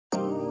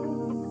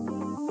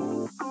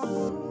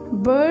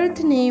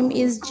Birth name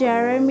is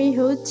Jeremy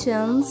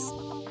Hutchins.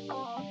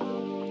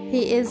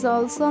 He is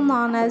also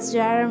known as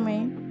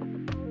Jeremy.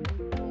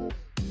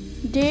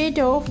 Date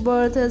of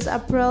birth is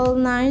April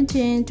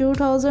 19,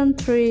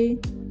 2003.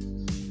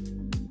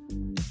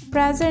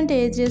 Present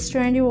age is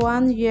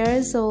 21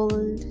 years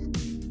old.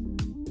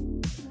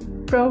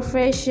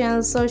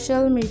 Profession: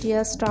 social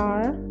media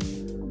star.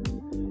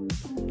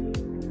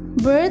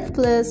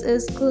 Birthplace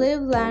is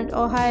Cleveland,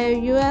 Ohio,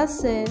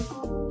 USA.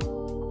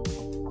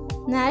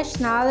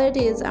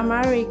 Nationality is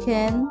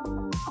American.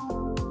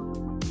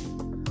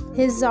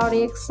 His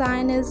zodiac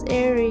sign is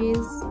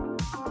Aries.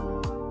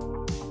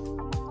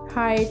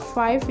 Height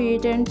 5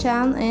 feet and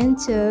 10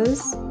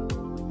 inches.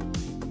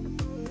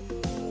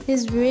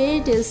 His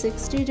weight is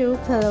 62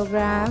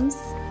 kilograms.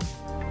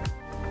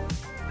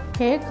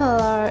 Hair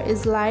color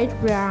is light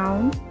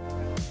brown.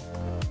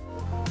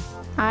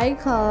 Eye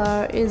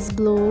color is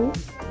blue.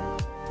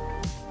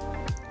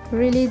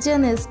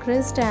 Religion is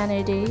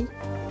Christianity.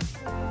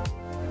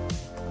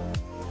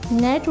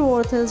 Net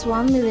worth is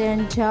 $1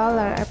 million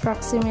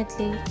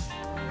approximately.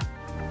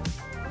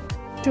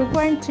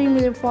 2.3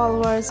 million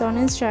followers on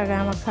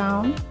Instagram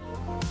account.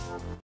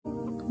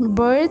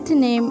 Birth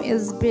name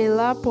is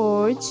Bella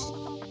Poarch.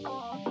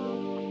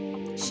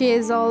 She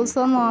is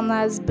also known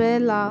as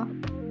Bella.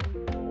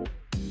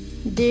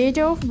 Date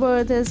of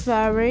birth is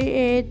February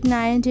 8,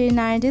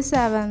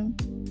 1997.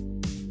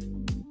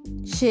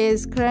 She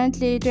is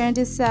currently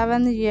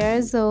 27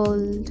 years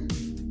old.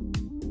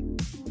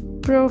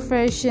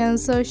 Profession: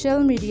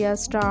 social media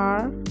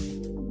star.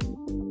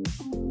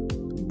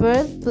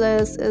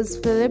 Birthplace is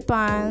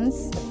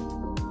Philippines.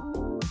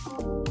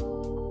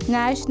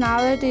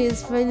 Nationality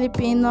is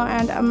Filipino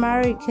and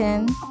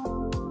American.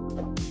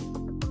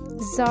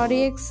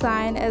 Zodiac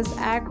sign is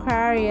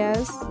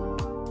Aquarius.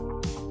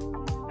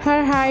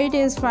 Her height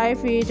is 5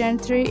 feet and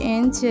 3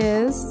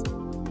 inches.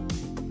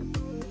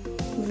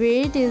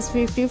 Weight is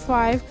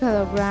 55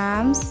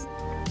 kilograms.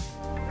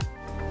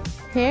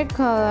 Hair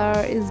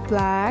color is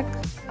black.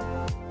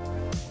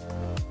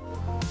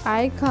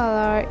 Eye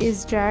color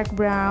is dark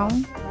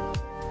brown.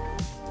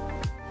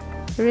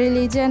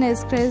 Religion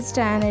is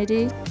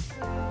Christianity.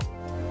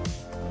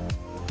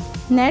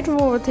 Net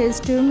worth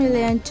is $2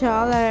 million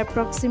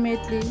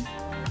approximately.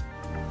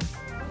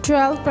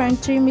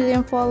 12.3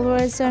 million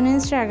followers on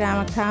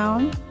Instagram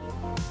account.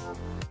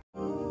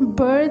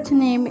 Birth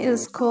name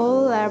is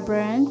Cole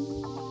Labrant.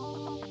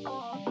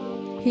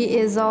 He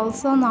is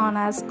also known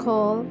as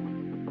Cole.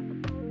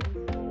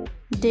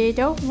 Date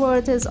of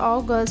birth is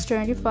August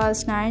 21,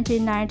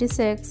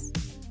 1996.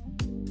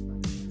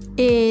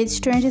 Age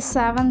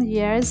 27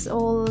 years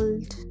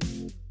old.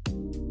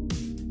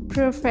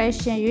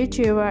 Profession: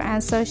 YouTuber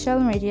and social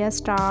media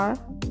star.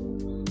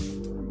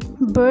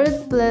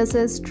 Birthplace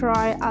is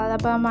Troy,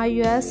 Alabama,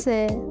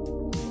 USA.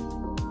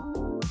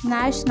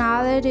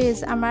 Nationality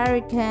is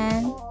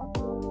American.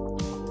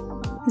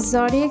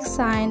 Zodiac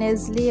sign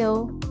is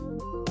Leo.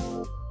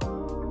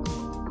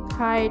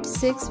 Height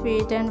 6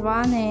 feet and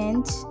 1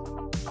 inch.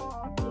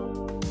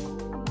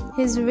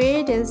 His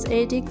weight is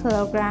 80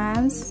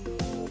 kilograms.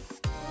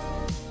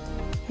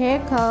 Hair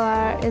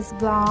color is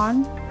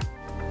blonde.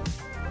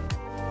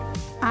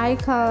 Eye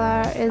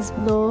color is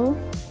blue.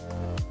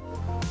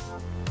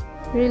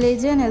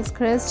 Religion is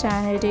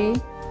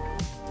Christianity.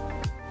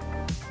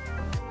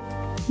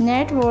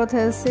 Net worth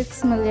is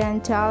 $6 million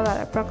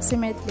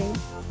approximately.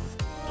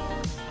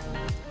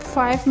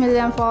 5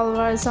 million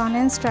followers on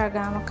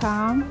Instagram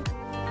account.